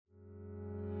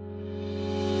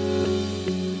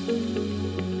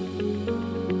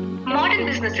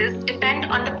businesses depend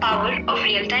on the power of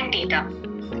real-time data.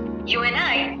 You and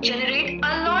I generate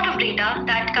a lot of data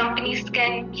that companies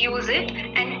can use it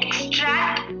and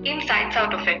extract insights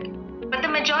out of it. But the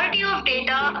majority of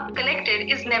data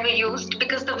collected is never used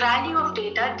because the value of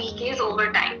data decays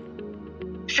over time.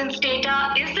 Since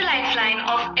data is the lifeline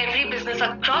of every business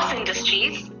across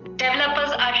industries,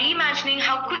 developers are reimagining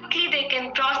how quickly they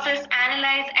can process,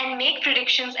 analyze, and make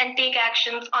predictions and take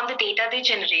actions on the data they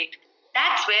generate.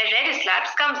 That's where Redis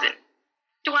Labs comes in.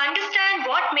 To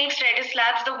understand what makes Redis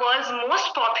Labs the world's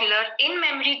most popular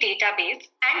in-memory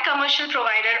database and commercial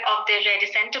provider of their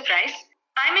Redis enterprise,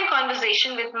 I'm in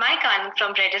conversation with Mike Anand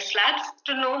from Redis Labs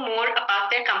to know more about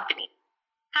their company.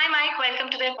 Hi Mike, welcome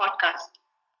to their podcast.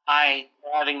 Hi,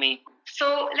 for having me.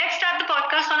 So let's start the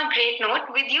podcast on a great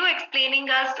note with you explaining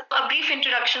us a brief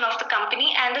introduction of the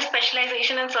company and the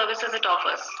specialization and services it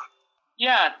offers.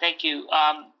 Yeah, thank you.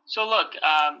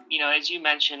 As you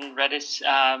mentioned,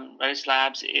 Redis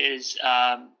Labs is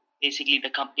basically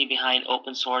the company behind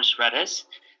open source Redis.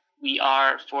 We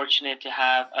are fortunate to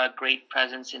have a great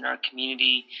presence in our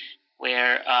community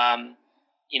where,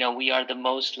 we are the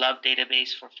most loved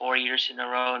database for 4 years in a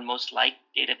row and most liked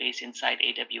database inside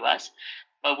AWS.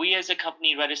 But we as a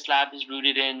company, Redis Lab, is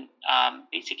rooted in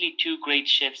basically two great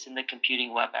shifts in the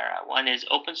computing web era. One is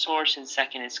open source and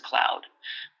second is cloud,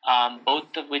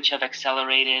 both of which have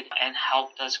accelerated and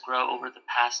helped us grow over the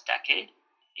past decade.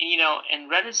 In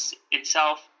Redis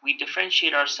itself, we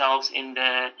differentiate ourselves in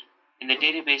the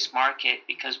database market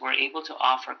because we're able to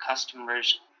offer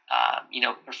customers,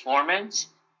 performance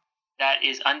that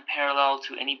is unparalleled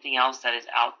to anything else that is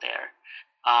out there.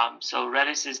 So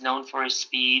Redis is known for its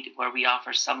speed, where we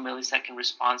offer sub-millisecond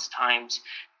response times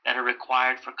that are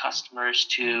required for customers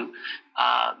to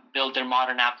build their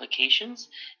modern applications,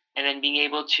 and then being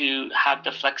able to have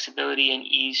the flexibility and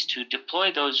ease to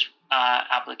deploy those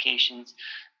applications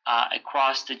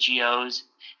across the geos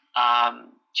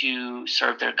to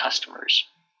serve their customers.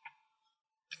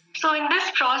 So in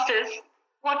this process,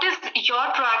 what is your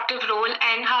proactive role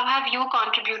and how have you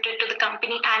contributed to the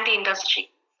company and the industry?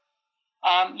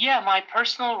 My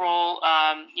personal role,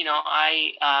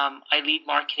 I lead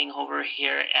marketing over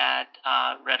here at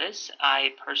Redis.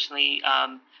 I personally,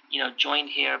 joined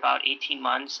here about 18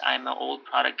 months. I'm an old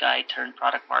product guy turned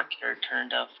product marketer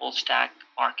turned a full stack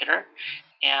marketer.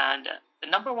 And the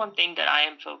number one thing that I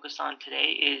am focused on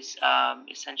today is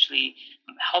essentially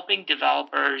helping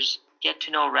developers get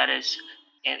to know Redis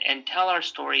and tell our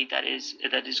story that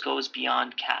goes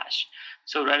beyond cache.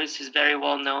 So Redis is very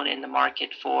well known in the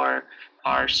market for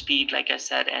our speed, like I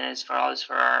said, and as well as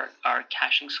for our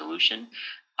caching solution.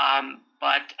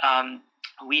 But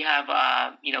we have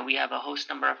a host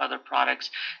number of other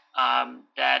products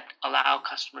that allow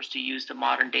customers to use the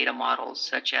modern data models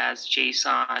such as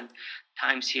JSON,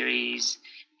 time series,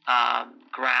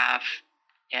 graph,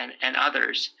 and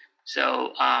others.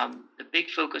 So the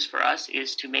big focus for us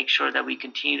is to make sure that we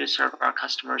continue to serve our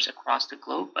customers across the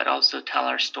globe, but also tell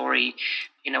our story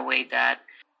in a way that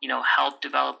help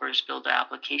developers build their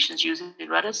applications using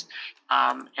Redis,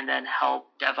 and then help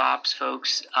DevOps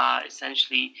folks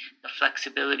essentially the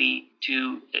flexibility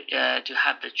to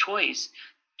have the choice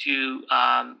to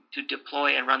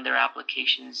deploy and run their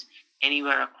applications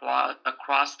anywhere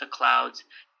across the clouds,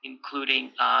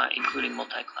 including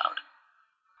multi-cloud.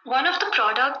 One of the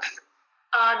products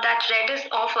that Redis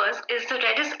offers is the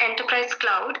Redis Enterprise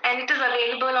Cloud, and it is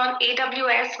available on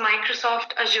AWS,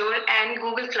 Microsoft, Azure, and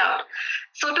Google Cloud.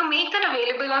 So to make that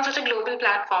available on such a global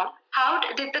platform, how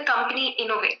did the company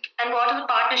innovate, and what are the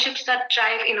partnerships that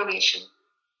drive innovation?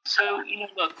 So,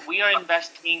 we are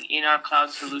investing in our cloud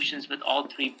solutions with all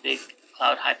three big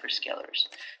cloud hyperscalers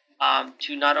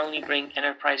to not only bring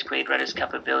enterprise-grade Redis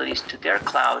capabilities to their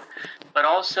cloud, but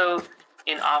also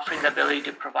in offering the ability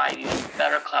to provide even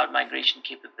better cloud migration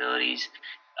capabilities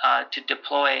to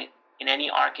deploy in any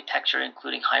architecture,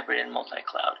 including hybrid and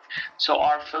multi-cloud. So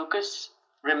our focus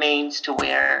remains to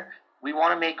where we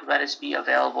want to make Redis be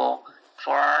available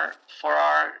for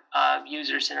our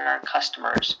users and our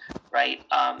customers, right?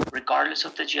 Regardless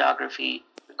of the geography,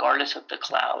 regardless of the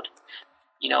cloud.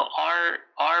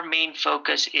 Our main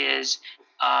focus is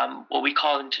what we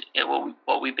call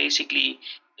what we basically.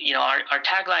 Our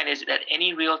tagline is that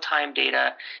any real-time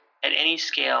data at any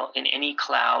scale in any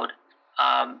cloud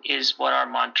is what our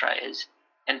mantra is.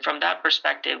 And from that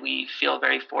perspective, we feel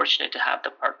very fortunate to have the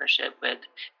partnership with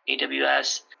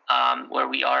AWS, where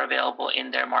we are available in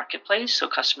their marketplace, so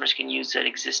customers can use their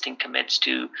existing commits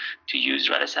to use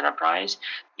Redis Enterprise.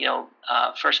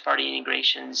 First-party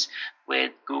integrations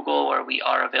with Google, where we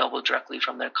are available directly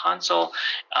from their console,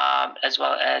 as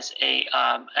well as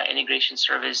an integration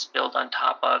service built on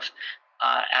top of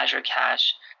Azure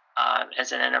Cache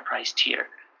as an enterprise tier.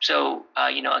 So,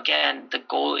 again, the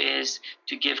goal is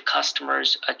to give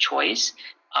customers a choice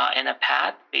and a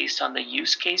path based on the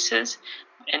use cases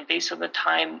and based on the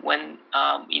time when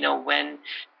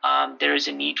there is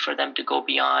a need for them to go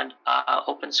beyond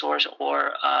open source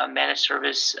or managed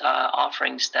service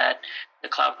offerings that the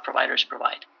cloud providers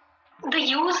provide. The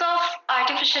use of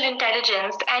artificial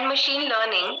intelligence and machine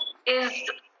learning is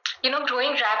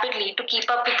growing rapidly to keep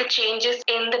up with the changes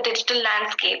in the digital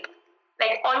landscape.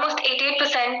 Like almost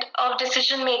 88% of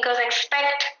decision makers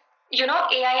expect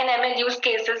AI and ML use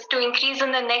cases to increase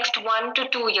in the next 1 to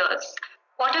 2 years.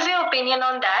 What is your opinion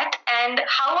on that, and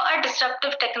how are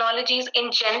disruptive technologies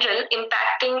in general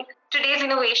impacting today's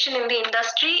innovation in the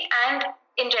industry and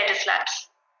in Redis Labs?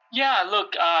 Yeah,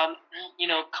 look,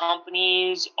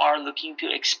 companies are looking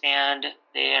to expand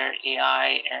their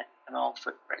AI and ML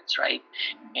footprints, right?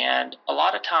 And a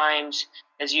lot of times,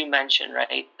 as you mentioned,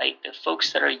 right, like the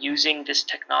folks that are using these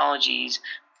technologies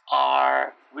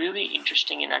are really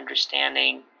interested in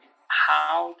understanding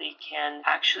how they can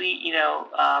actually,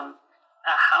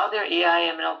 how their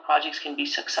AI ML projects can be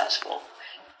successful.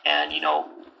 And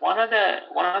one of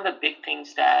the big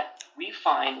things that we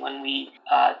find when we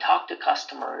talk to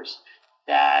customers,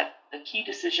 that the key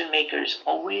decision makers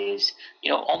always,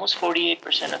 almost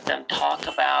 48% of them talk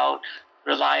about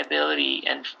reliability,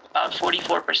 and about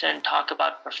 44% talk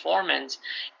about performance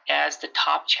as the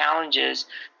top challenges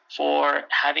for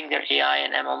having their AI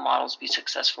and ML models be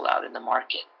successful out in the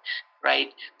market,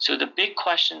 right? So the big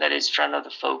question that is in front of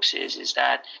the folks is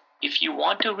that if you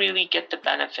want to really get the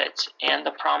benefits and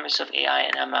the promise of AI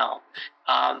and ML,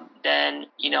 then,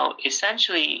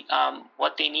 essentially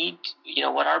what they need,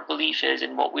 what our belief is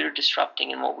and what we're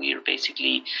disrupting and what we are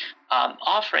basically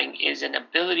offering is an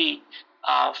ability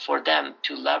for them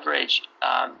to leverage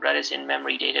Redis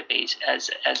in-memory database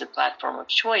as a platform of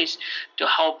choice to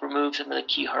help remove some of the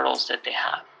key hurdles that they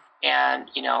have. And,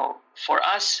 for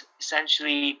us,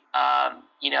 essentially,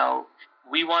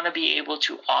 we want to be able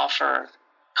to offer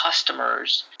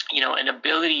customers, an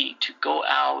ability to go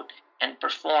out and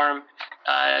perform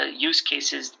use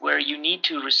cases where you need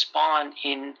to respond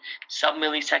in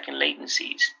sub-millisecond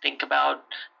latencies. Think about,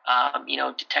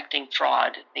 detecting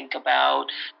fraud. Think about,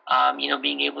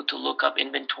 being able to look up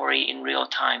inventory in real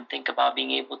time. Think about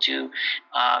being able to,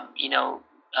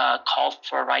 call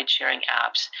for ride-sharing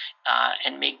apps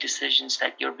and make decisions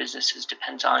that your businesses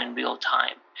depends on in real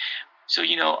time. So,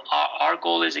 our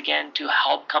goal is, again, to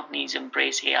help companies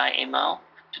embrace AI ML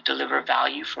to deliver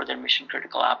value for their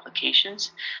mission-critical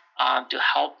applications, to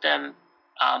help them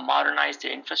modernize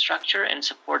their infrastructure and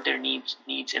support their needs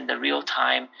in the real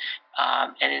time,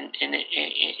 and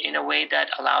in a way that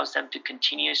allows them to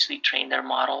continuously train their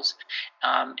models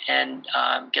and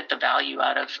get the value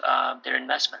out of their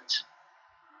investments.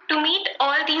 To meet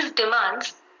all these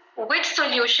demands, which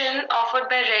solution offered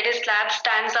by Redis Labs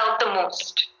stands out the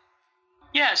most?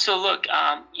 Yeah, so look,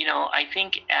 I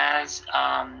think as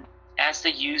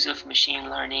the use of machine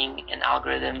learning and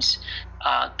algorithms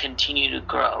continue to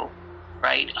grow,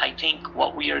 right, I think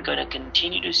what we are going to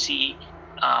continue to see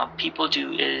people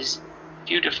do is a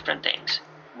few different things.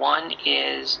 One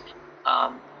is,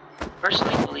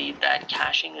 personally believe that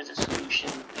caching is a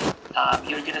solution.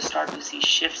 You're going to start to see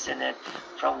shifts in it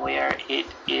from where it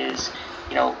is,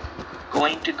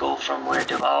 going to go from where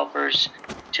developers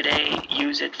today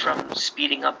use it from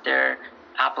speeding up their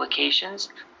applications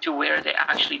to where they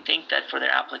actually think that for their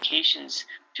applications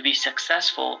to be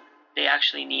successful, they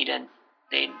actually need an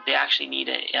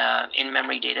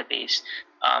in-memory database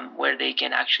where they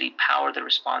can actually power the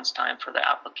response time for their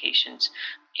applications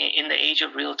in the age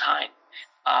of real time.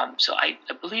 So I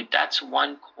believe that's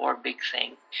one core big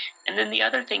thing. And then the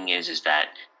other thing is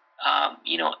that,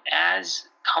 as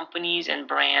companies and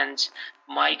brands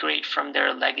migrate from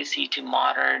their legacy to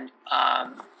modern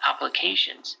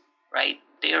applications, right,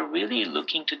 they are really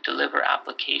looking to deliver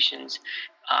applications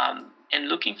and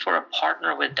looking for a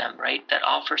partner with them, right, that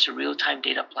offers a real-time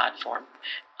data platform.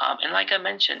 And like I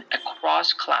mentioned,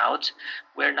 across clouds,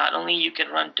 where not only you can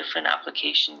run different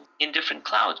applications in different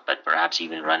clouds, but perhaps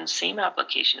even run same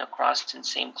application across in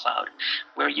same cloud,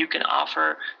 where you can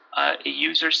offer a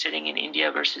user sitting in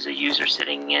India versus a user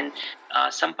sitting in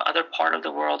some other part of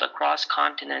the world across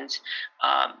continents,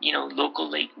 local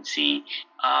latency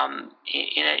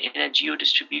in a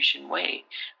geo-distribution way,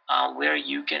 where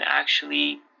you can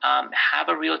actually have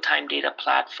a real-time data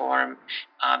platform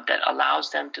that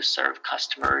allows them to serve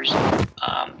customers,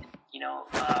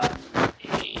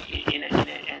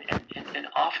 and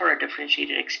offer a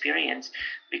differentiated experience,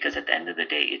 because at the end of the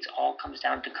day, it all comes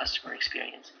down to customer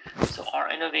experience. So our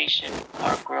innovation,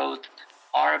 our growth,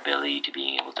 our ability to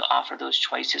being able to offer those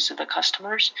choices to the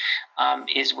customers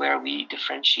is where we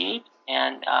differentiate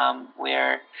and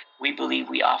where we believe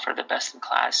we offer the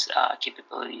best-in-class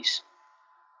capabilities.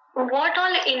 What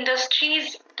all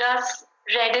industries does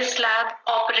Redis Lab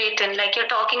operate in? Like you're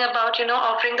talking about,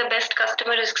 offering the best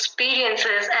customer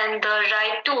experiences and the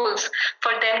right tools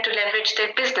for them to leverage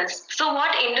their business. So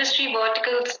what industry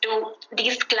verticals do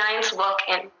these clients work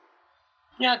in?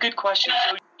 Yeah, good question.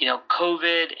 So,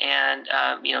 COVID and,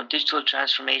 digital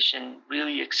transformation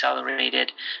really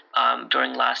accelerated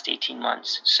during the last 18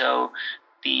 months. So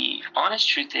the honest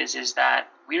truth is that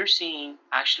we're seeing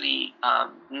actually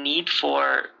need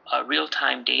for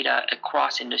real-time data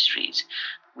across industries.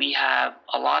 We have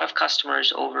a lot of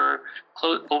customers, over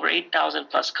 8,000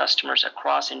 plus customers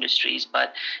across industries,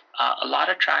 but a lot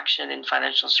of traction in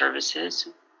financial services,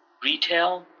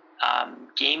 retail,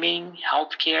 gaming,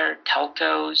 healthcare,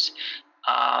 telcos,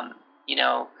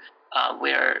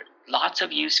 where lots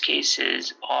of use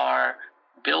cases are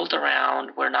built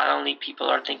around where not only people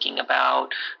are thinking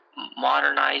about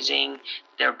modernizing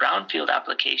their brownfield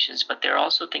applications, but they're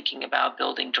also thinking about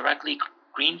building directly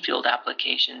greenfield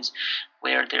applications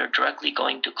where they're directly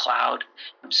going to cloud.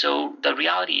 So the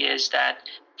reality is that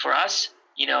for us,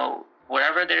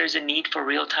 wherever there is a need for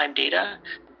real-time data,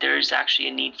 there is actually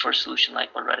a need for a solution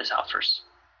like what Redis offers.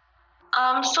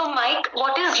 So Mike,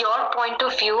 what is your point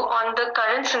of view on the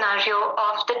current scenario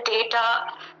of the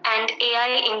data and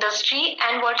AI industry,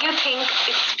 and what do you think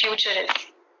its future is?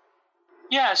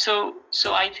 Yeah, so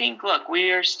I think, look,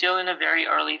 we are still in a very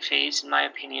early phase, in my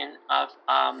opinion, of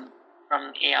from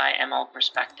an AI ML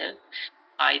perspective.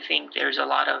 I think there's a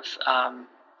lot of,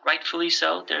 rightfully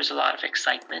so, there's a lot of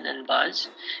excitement and buzz.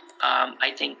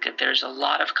 I think that there's a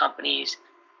lot of companies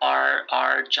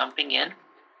are jumping in,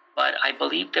 but I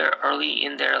believe they're early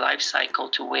in their life cycle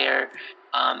to where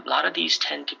a lot of these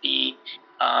tend to be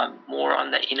more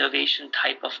on the innovation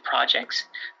type of projects.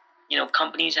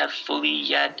 Companies have fully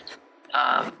yet,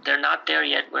 they're not there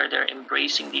yet where they're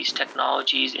embracing these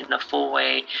technologies in a full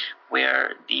way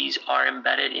where these are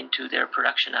embedded into their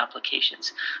production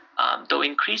applications. Though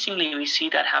increasingly we see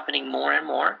that happening more and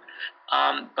more,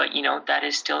 but that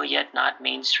is still yet not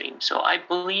mainstream. So I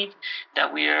believe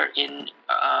that we are in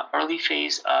early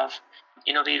phase of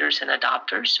innovators and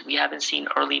adopters. We haven't seen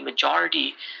early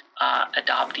majority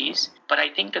adopt these, but I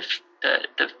think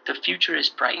the future is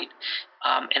bright.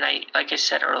 And like I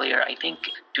said earlier, I think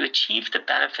to achieve the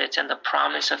benefits and the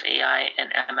promise of AI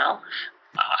and ML,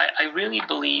 I really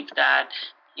believe that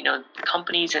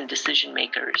companies and decision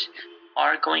makers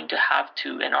are going to have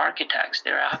to, and architects,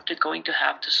 they're going to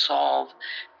have to solve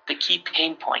the key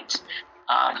pain points,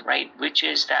 right? Which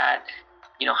is that,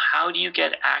 how do you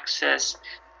get access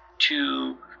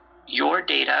to your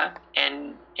data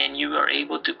and you are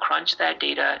able to crunch that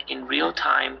data in real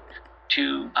time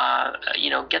to,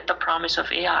 get the promise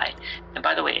of AI. And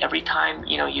by the way, every time,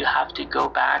 you have to go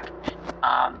back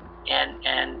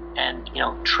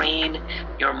and train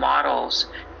your models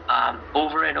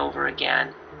over and over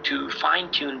again to fine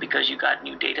tune because you got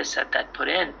new data set that put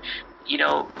in,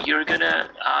 you're gonna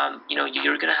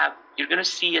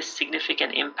see a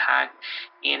significant impact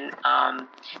in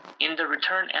the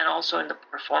return and also in the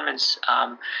performance.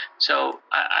 So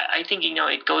I think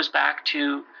it goes back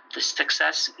to the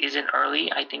success isn't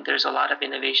early. I think there's a lot of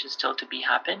innovation still to be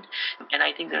happened, and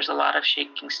I think there's a lot of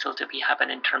shaking still to be happen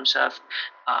in terms of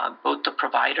both the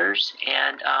providers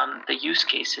and the use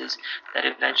cases that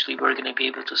eventually we're going to be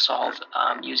able to solve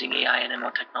using AI and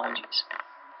ML technologies.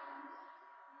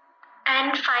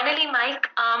 And finally, Mike,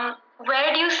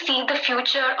 where do you see the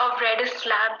future of Redis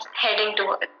Labs heading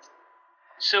towards?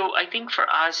 So I think for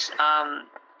us,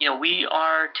 we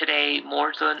are today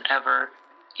more than ever.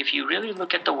 If you really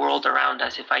look at the world around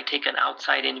us, if I take an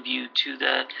outside-in view to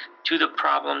the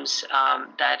problems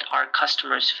that our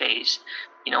customers face,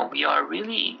 we are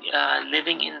really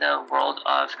living in the world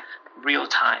of real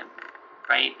time,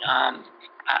 right?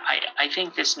 I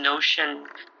think this notion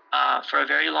for a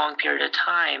very long period of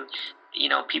time,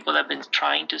 people have been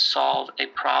trying to solve a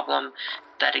problem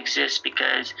that exists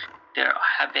because there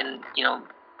have been,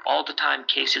 all the time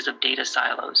cases of data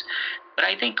silos. But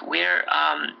I think where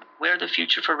the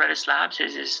future for Redis Labs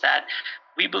is that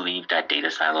we believe that data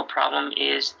silo problem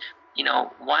is,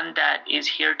 one that is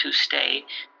here to stay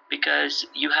because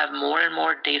you have more and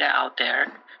more data out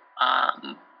there.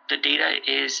 The data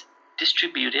is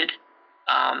distributed.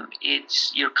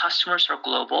 Your customers are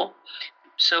global.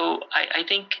 So I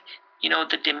think,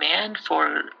 the demand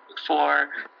for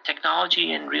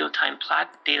technology and real-time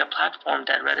data platform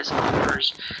that Redis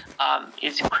offers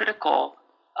is critical,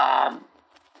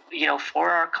 for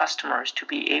our customers to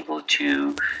be able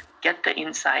to get the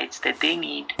insights that they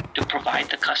need to provide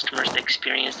the customers the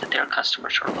experience that their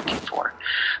customers are looking for.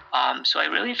 So I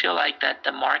really feel like that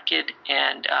the market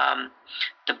and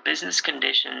the business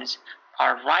conditions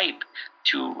are ripe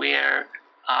to where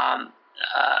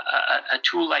a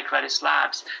tool like Redis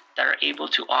Labs that are able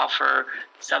to offer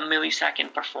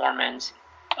sub-millisecond performance,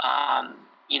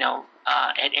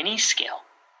 at any scale,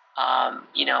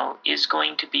 is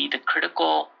going to be the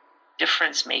critical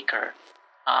difference maker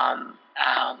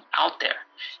out there.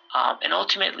 And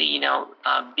ultimately,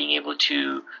 being able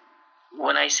to,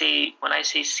 when I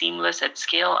say seamless at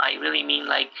scale, I really mean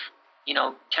like,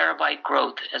 terabyte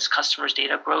growth as customers'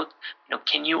 data growth.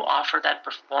 Can you offer that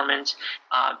performance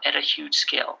at a huge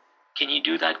scale? Can you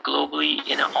do that globally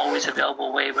in an always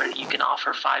available way where you can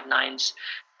offer 5 nines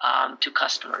to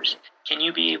customers? Can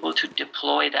you be able to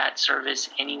deploy that service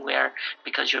anywhere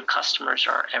because your customers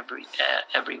are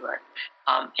everywhere?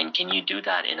 And can you do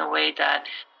that in a way that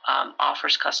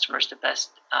offers customers the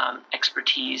best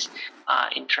expertise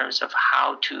in terms of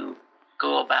how to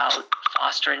go about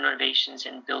foster innovations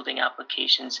and building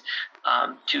applications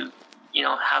to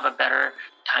have a better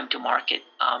time to market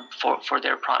for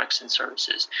their products and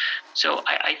services. So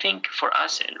I think for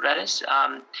us at Redis,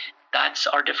 that's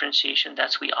our differentiation.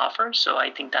 That's we offer. So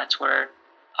I think that's where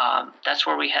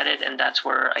we headed, and that's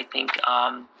where I think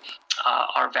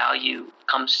our value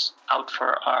comes out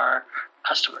for our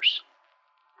customers.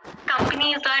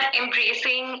 Companies are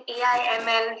embracing AI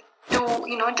ML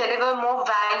to deliver more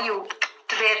value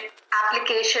to their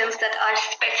applications that are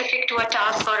specific to a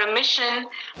task or a mission.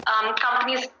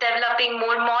 Companies developing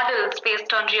more models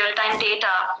based on real-time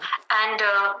data and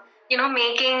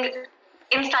making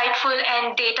insightful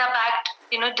and data-backed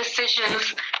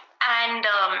decisions. And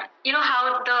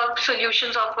how the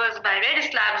solutions offered by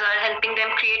Redis Labs are helping them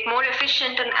create more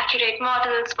efficient and accurate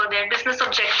models for their business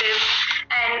objectives.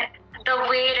 And the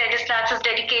way Redis Labs is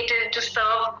dedicated to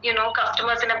serve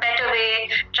customers in a better way,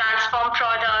 transform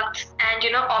products, and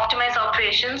optimize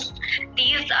operations.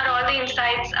 These are all the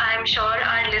insights I'm sure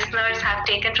our listeners have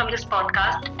taken from this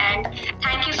podcast. And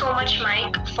thank you so much,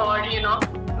 Mike, for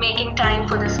making time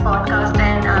for this podcast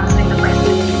and answering